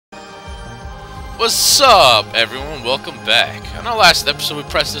What's up, everyone? Welcome back. On our last episode, we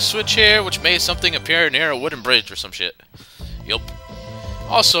pressed the switch here, which made something appear near a wooden bridge or some shit. Yup.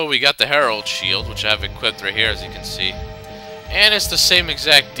 Also, we got the Herald Shield, which I have equipped right here, as you can see. And it's the same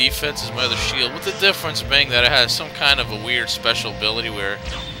exact defense as my other shield, with the difference being that it has some kind of a weird special ability where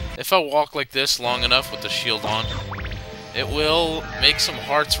if I walk like this long enough with the shield on, it will make some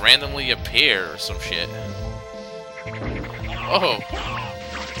hearts randomly appear or some shit. Oh!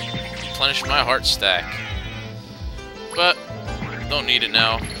 Replenish my heart stack. But, don't need it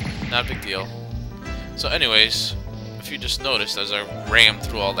now. Not a big deal. So anyways, if you just noticed as I rammed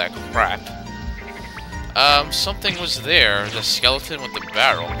through all that crap, something was there. The skeleton with the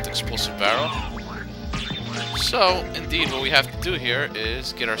barrel, the explosive barrel. So, indeed, what we have to do here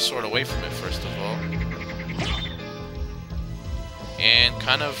is get our sword away from it, first of all. And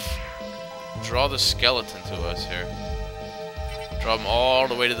kind of draw the skeleton to us here. Draw him all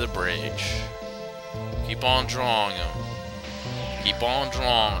the way to the bridge. Keep on drawing him. Keep on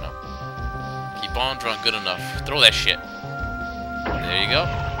drawing him. Keep on drawing. Good enough. Throw that shit. There you go.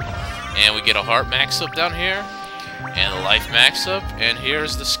 And we get a heart max up down here. And a life max up. And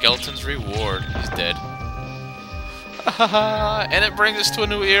here's the skeleton's reward. He's dead. And it brings us to a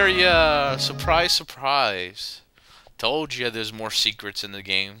new area. Surprise, surprise. Told you there's more secrets in the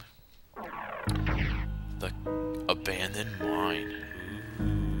game. The Abondoned Mine.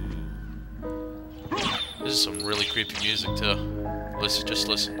 This is some really creepy music too. Listen, just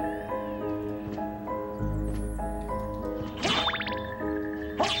listen.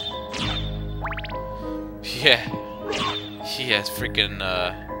 Yeah, it's freaking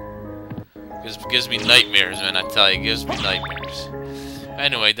gives me nightmares, man. I tell you, it gives me nightmares.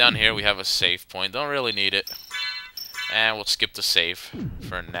 Anyway, down here we have a save point. Don't really need it, and we'll skip the save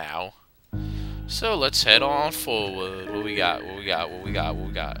for now. So let's head on forward. What we got? What we got? What we got? What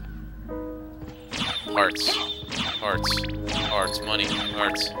we got? Hearts. Hearts. Hearts. Money.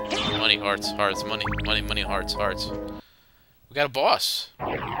 Hearts. Money. Hearts. Hearts. Money. Money. Money. Hearts. Hearts. We got a boss.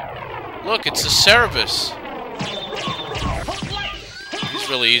 Look, it's the Ceberos. He's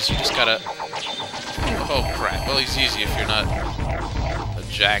really easy. You just gotta... Oh, crap. Well, he's easy if you're not a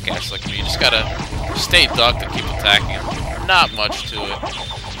jackass like me. You just gotta stay ducked and keep attacking him. Not much to it.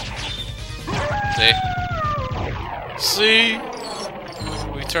 See?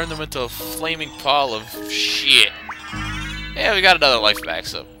 We turned them into a flaming pile of shit. Yeah, we got another life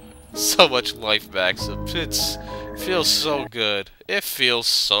max up. So much life max up. It feels so good. It feels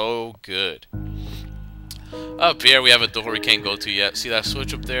so good. Up here we have a door we can't go to yet. See that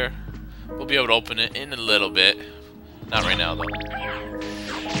switch up there? We'll be able to open it in a little bit. Not right now, though.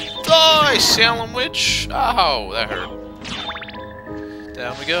 Die, Salem Witch! Ow, that hurt.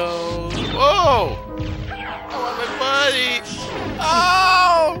 Down we go. Whoa! I want my buddy!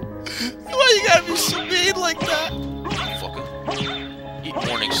 Oh! Why you gotta be so mean like that? Fucker. Eat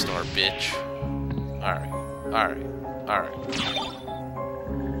Morning Star, bitch. Alright. Alright. Alright.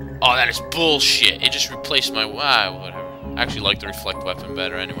 Oh, that is bullshit. It just replaced my... whatever. I actually like the reflect weapon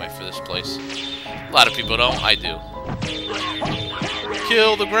better anyway for this place. A lot of people don't. I do.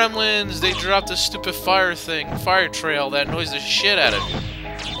 Kill the gremlins! They dropped this stupid fire thing. Fire trail that annoys the shit out of you.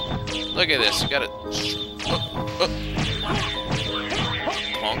 Look at this. You gotta...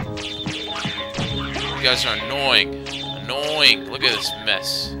 Punk. You guys are annoying. Annoying. Look at this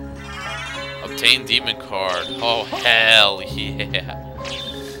mess. Obtain demon card. Oh, hell yeah.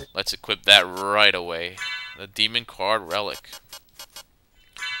 Let's equip that right away. The demon card relic.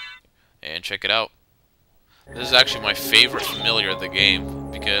 And check it out. This is actually my favorite familiar of the game,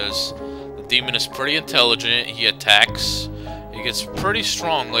 because the demon is pretty intelligent, he attacks, he gets pretty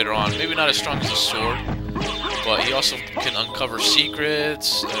strong later on, maybe not as strong as a sword, but he also can uncover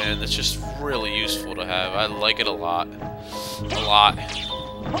secrets, and it's just really useful to have. I like it a lot. A lot.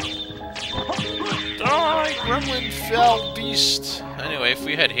 Die, gremlin, fell beast! Anyway, if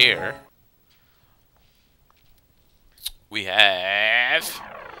we head here, we have...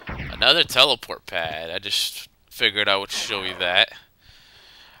 another teleport pad. I just figured I would show you that.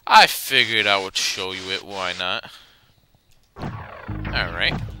 I figured I would show you it. Why not?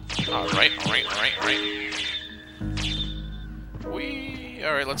 Alright. Alright.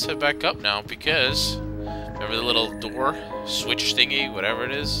 Alright, let's head back up now because... remember the little door? Switch thingy? Whatever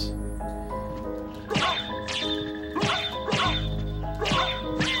it is?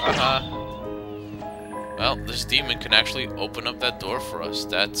 Well, this demon can actually open up that door for us.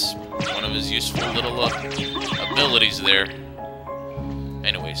 That's one of his useful little abilities there.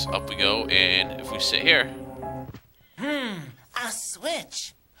 Anyways, up we go, and if we sit here... a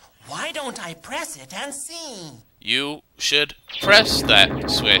switch. Why don't I press it and see? You should press that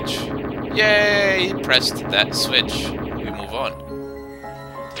switch. Yay! He pressed that switch. We move on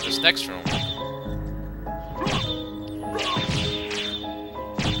to this next room.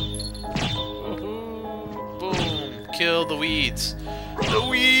 Boom! Kill the weeds. The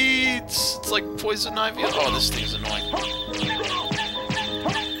weeds! It's like poison ivy. Oh, this thing's annoying.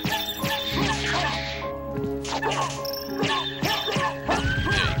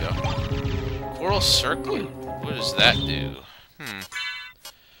 There you go. Coral circlet. What does that do?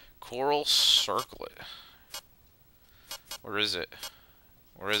 Coral circlet. Where is it?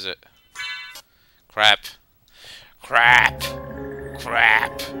 Where is it? Crap. Crap.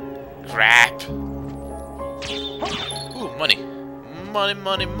 Crap. Crap. Ooh, money. Money,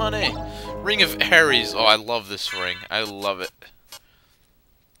 money, money. Ring of Aries. Oh, I love this ring. I love it.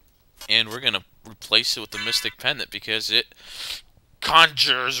 And we're gonna replace it with the Mystic Pendant because it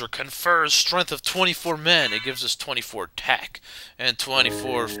conjures or confers strength of 24 men. It gives us 24 attack and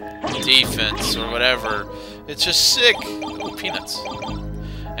 24 defense or whatever. It's just sick. Ooh, peanuts.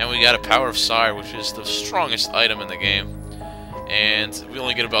 And we got a Power of Sire, which is the strongest item in the game. And we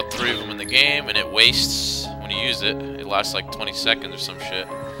only get about 3 of them in the game, and it wastes when you use it. It lasts like 20 seconds or some shit.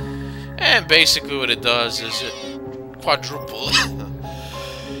 And basically what it does is it quadruples.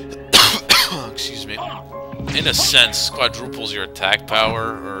 Excuse me. In a sense, quadruples your attack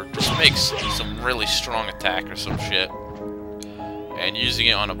power, or just makes some really strong attack or some shit. And using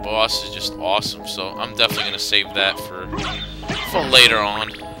it on a boss is just awesome, so I'm definitely going to save that for later on,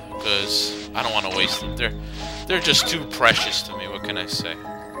 because I don't want to waste them. They're just too precious to me, what can I say?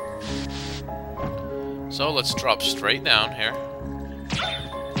 So let's drop straight down here.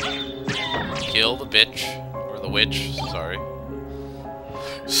 Kill the bitch, or the witch, sorry.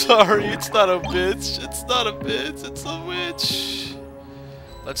 Sorry, it's not a bitch. It's not a bitch. It's a witch.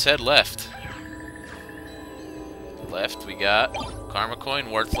 Let's head left. Left, we got Karma Coin,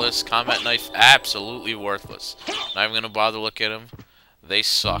 worthless. Combat Knife, absolutely worthless. Not even gonna bother looking at them. They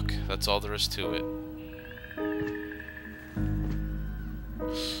suck. That's all there is to it.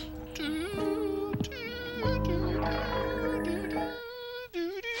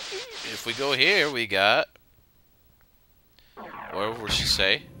 If we go here, we got... What would she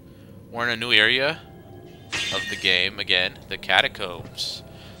say? We're in a new area of the game again, the Catacombs.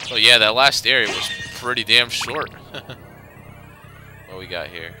 So yeah, that last area was pretty damn short. What we got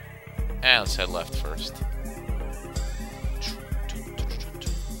here? And let's head left first.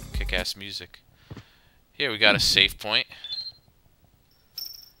 Kick-ass music. Here we got a save point.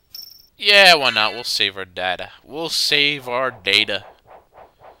 Yeah, why not? We'll save our data. We'll save our data.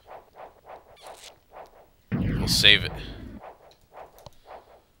 We'll save it.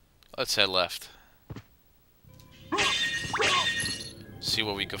 Let's head left. See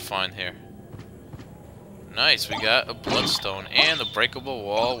what we can find here. Nice, we got a bloodstone and a breakable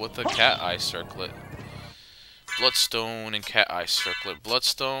wall with a cat eye circlet. Bloodstone and cat eye circlet.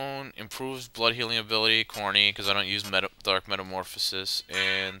 Bloodstone improves blood healing ability. Corny, because I don't use dark metamorphosis.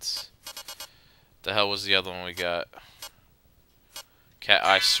 And the hell was the other one we got? Cat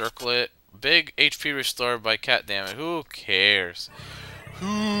eye circlet. Big HP restored by cat damage. Who cares?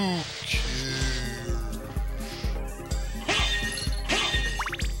 Who cares?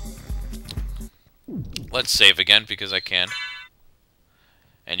 Let's save again because I can.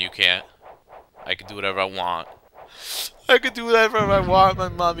 And you can't. I can do whatever I want. I can do whatever I want. My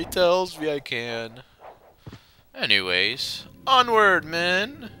mommy tells me I can. Anyways, onward,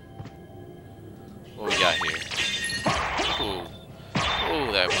 men. What we got here? Ooh.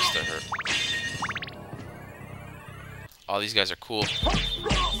 Ooh, that must have hurt. Oh, these guys are cool.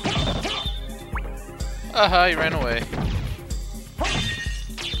 Aha, he ran away.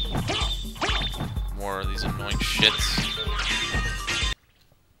 More of these annoying shits.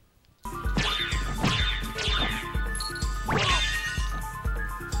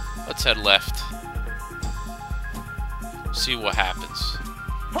 Let's head left. See what happens.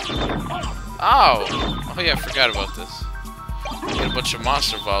 Ow! Oh yeah, I forgot about this. We got a bunch of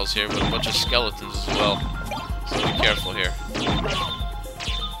monster vials here, but a bunch of skeletons as well. So be careful here.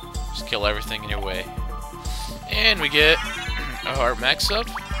 Just kill everything in your way. And we get a heart max up.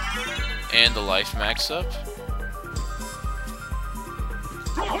 And a life max up.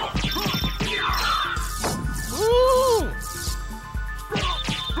 Woo!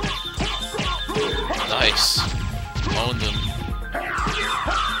 Nice. Own them.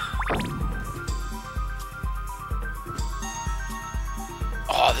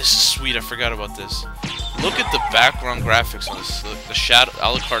 Oh, this is sweet. I forgot about this. Look at the background graphics on this. The shadow,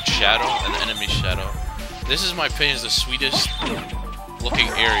 Alucard shadow, and the enemy shadow. This is, my opinion, is the sweetest looking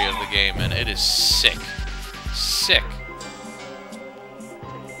area of the game, and it is sick. Sick.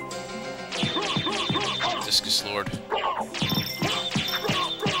 Discus Lord.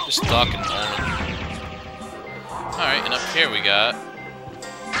 Just duck and own. Alright, and up here we got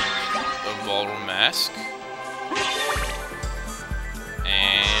a ballroom mask.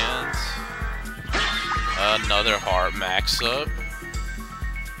 And another heart max up.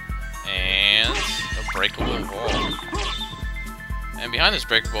 And a breakable wall. And behind this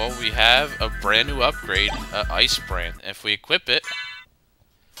breakable wall, we have a brand new upgrade, Ice Brand. If we equip it,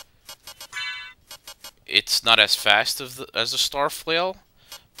 it's not as fast as a Star Flail,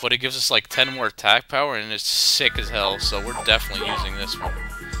 but it gives us like 10 more attack power, and it's sick as hell, so we're definitely using this one.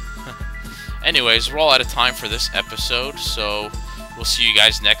 Anyways, we're all out of time for this episode, so we'll see you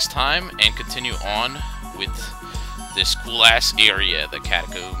guys next time, and continue on with this cool-ass area, the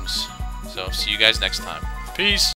Catacombs. So, see you guys next time. Peace!